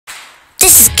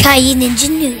Caio Ninja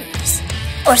News,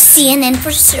 or CNN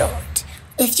for short,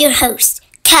 with your host,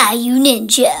 Caio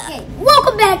Ninja. Okay,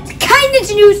 welcome back to Caio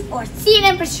Ninja News, or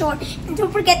CNN for short. And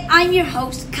don't forget, I'm your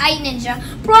host, Caio Ninja,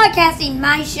 broadcasting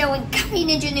my show in Caio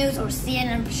Ninja News, or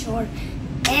CNN for short.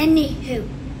 Anywho,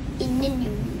 in the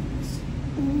news.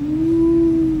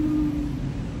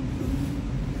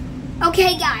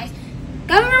 Okay, guys,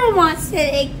 Governor wants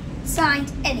to sign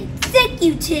an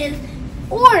executive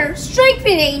order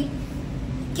strengthening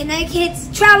Connecticut's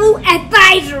travel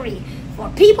advisory for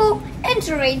people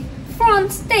entering from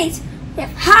states with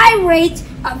high rates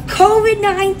of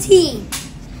COVID-19.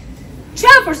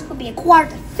 Travelers will be required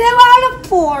to fill out a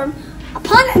form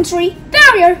upon entry.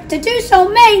 Failure to do so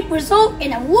may result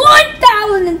in a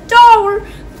 $1,000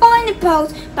 fine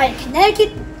imposed by the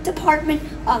Connecticut Department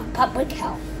of Public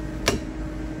Health.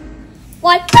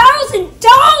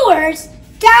 $1,000?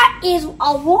 That is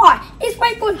a lot. It's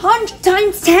like 100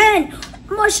 times 10.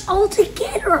 Much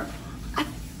altogether.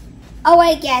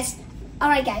 Alright guys,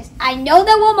 I know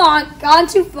that Lamont gone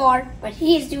too far, but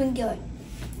he is doing good.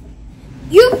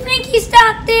 You think he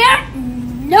stopped there?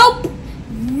 Nope.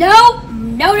 No.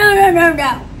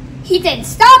 He didn't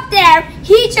stop there.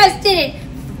 He just didn't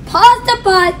pause the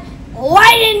bus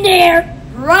right in there,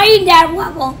 right in that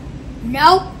level.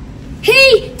 Nope.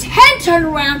 He turned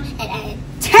around and added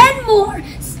 10 more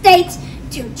states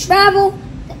to travel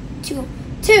to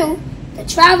the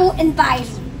travel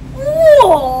advisory.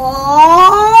 Whoa!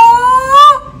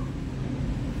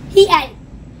 He added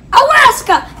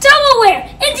Alaska, Delaware,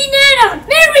 Indiana,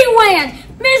 Maryland,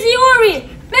 Missouri,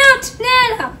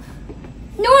 Montana,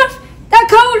 North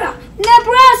Dakota,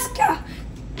 Nebraska,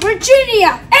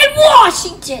 Virginia, and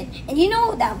Washington. And you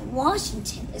know that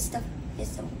Washington is the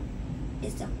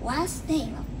last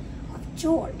name of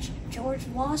George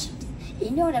Washington. And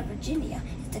you know that Virginia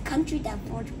is the country that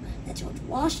George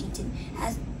Washington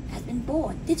has been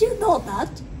born. Did you know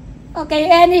that? Okay,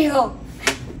 anywho.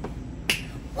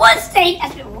 One state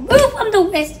has been removed from the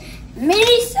list,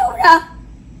 Minnesota.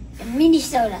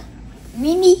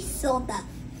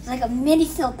 It's like a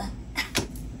Minnesota.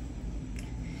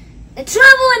 The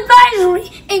travel advisory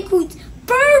includes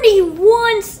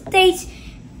 31 states.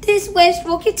 This list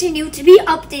will continue to be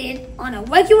updated on a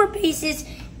regular basis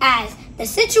as the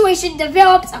situation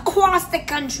develops across the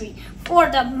country. For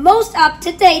the most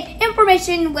up-to-date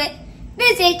information,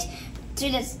 visit to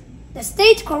the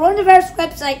state's coronavirus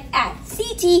website at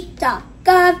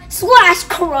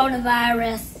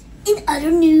ct.gov/coronavirus. In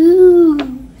other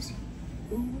news,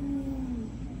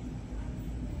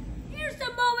 here's the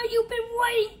moment you've been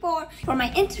waiting for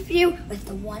my interview with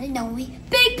the one and only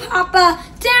Big Papa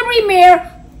Danbury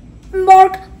Mayor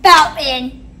Mark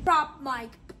Boughton. Drop mic.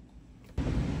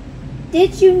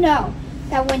 Did you know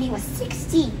that when he was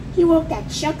 16, he worked at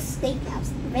Chuck's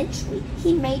Steakhouse? Eventually,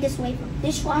 he made his way from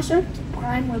dishwasher to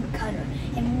prime rib cutter.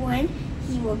 And when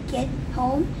he would get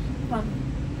home from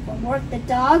work the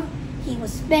dog, he would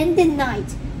spend the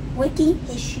night wicking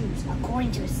his shoes,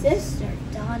 according to his sister,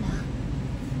 Donna.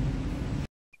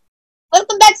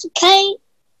 Welcome back to Caio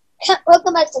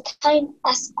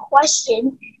Ask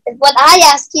Question. Is what I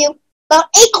ask you. About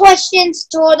 8 questions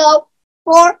total.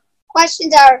 4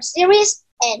 questions are serious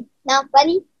and not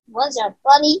funny. Ones are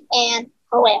funny and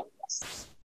hilarious.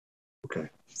 Okay.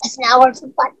 That's an hour for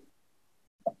fun.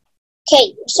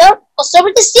 Okay, so I'll start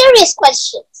with the serious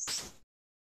questions.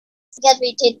 Because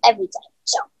we did every time.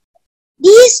 So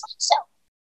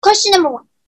question number 1.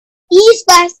 These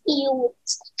last few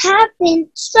weeks have been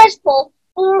stressful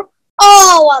for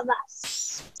all of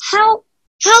us. How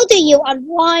do you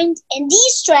unwind and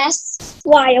de-stress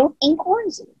while in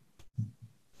quarantine?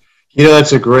 You know,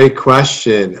 that's a great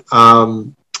question.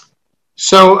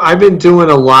 So I've been doing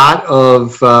a lot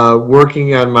of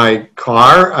working on my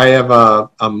car. I have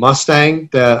a Mustang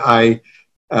that I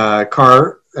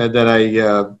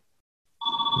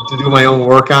to do my own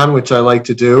work on, which I like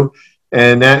to do.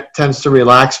 And that tends to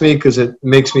relax me because it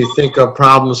makes me think of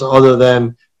problems other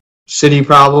than city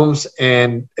problems,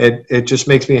 and it just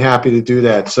makes me happy to do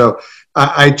that. So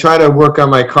I try to work on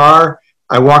my car.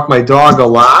 I walk my dog a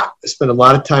lot. I spend a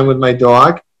lot of time with my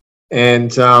dog,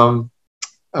 and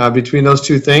between those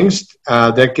two things,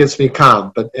 that gets me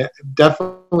calm. But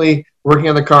definitely working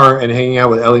on the car and hanging out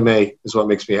with Ellie Mae is what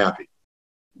makes me happy.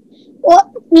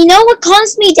 Well, you know what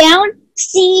calms me down?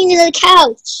 Sitting on the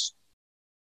couch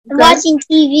and watching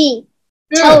TV,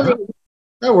 television.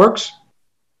 That works.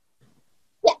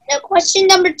 Yeah. Now, question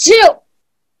number 2: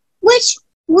 Which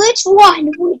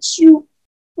one would you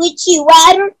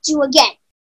rather do again?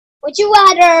 Would you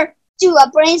rather do a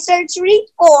brain surgery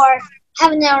or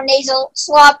have a nasal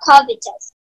swab COVID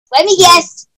test? Let me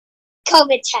guess.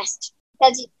 COVID test.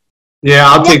 Yeah,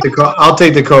 I'll take the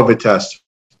COVID test.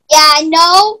 Yeah, I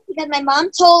know, because my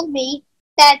mom told me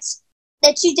that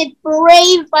you did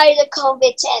brave by the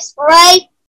COVID test, right?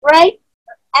 Right?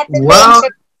 At the Well,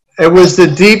 it was the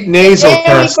deep nasal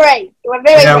test. Very brave. You were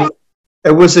very brave.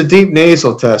 It was a deep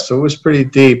nasal test, so it was pretty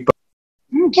deep.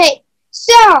 Okay,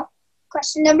 so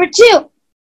question number 2.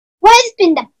 What has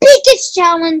been the biggest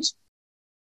challenge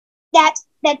that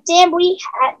Danbury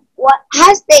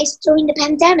has faced during the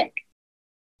pandemic?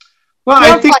 Well,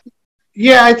 I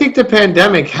think the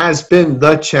pandemic has been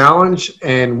the challenge,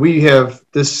 and we have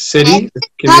this city, this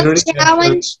community.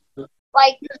 Challenge,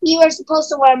 like you were supposed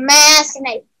to wear a mask, and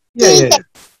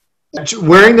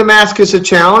wearing the mask is a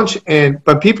challenge,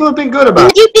 but people have been good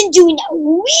about it. You've been doing a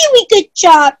really good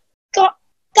job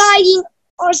guiding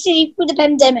our city through the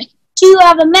pandemic. Do you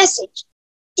have a message?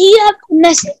 Do you have a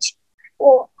message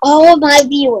for all of my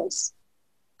viewers?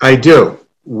 I do.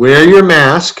 Wear your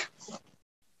mask.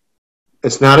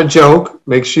 It's not a joke.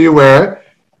 Make sure you wear it.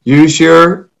 Use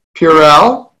your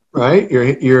Purell, right?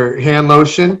 Your hand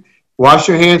lotion. Wash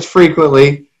your hands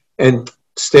frequently, and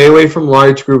stay away from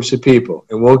large groups of people.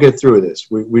 And we'll get through this.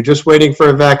 We're just waiting for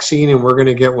a vaccine, and we're going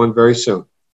to get one very soon.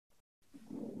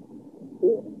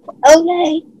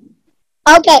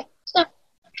 Okay. So,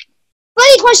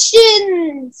 funny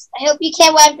questions. I hope you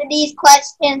can't answer these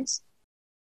questions.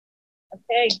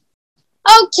 Okay,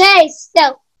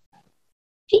 so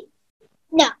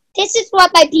now this is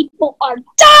what my people are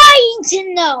dying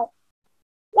to know.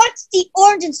 What's the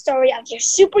origin story of your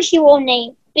superhero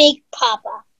name, Big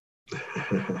Papa?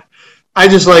 I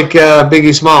just like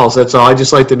Biggie Smalls. That's all. I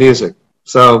just like the music,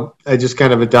 so I just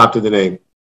kind of adopted the name.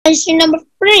 Question number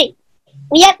 3.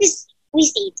 We have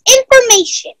received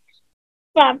information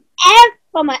from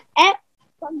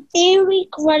very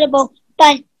credible,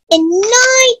 but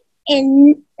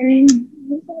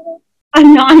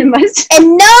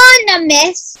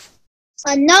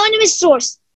Anonymous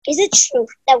source. Is it true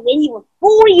that when you were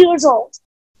 4 years old,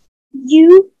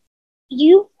 you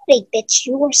think that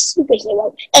you were a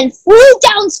superhero and flew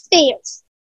downstairs?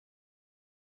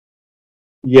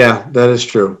 Yeah, that is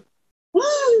true.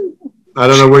 I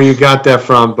don't know where you got that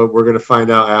from, but we're going to find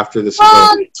out after this.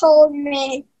 Mom told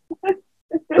me.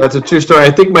 That's a true story.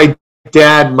 I think my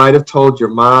dad might have told your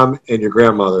mom and your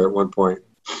grandmother at one point.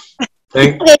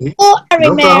 No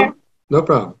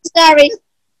problem. Sorry.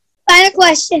 Final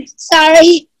question.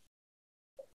 Sorry.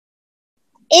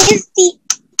 Is the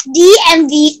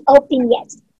DMV open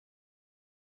yet?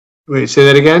 Wait, say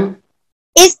that again?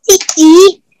 Is the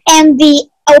DMV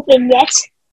open yet?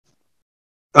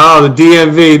 Oh, the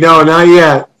DMV. No, not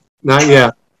yet. Not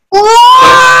yet.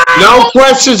 No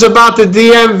questions about the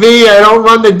DMV. I don't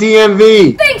run the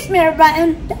DMV. Thanks, Mayor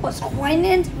Boughton. That was quite an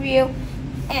interview.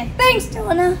 And thanks,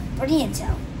 Delana, for the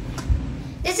intel.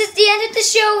 This is the end of the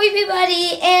show,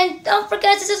 everybody. And don't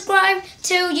forget to subscribe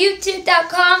to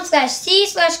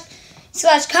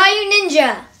youtube.com/Caio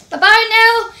Ninja. Bye-bye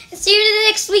now, and see you in the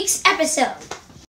next week's episode.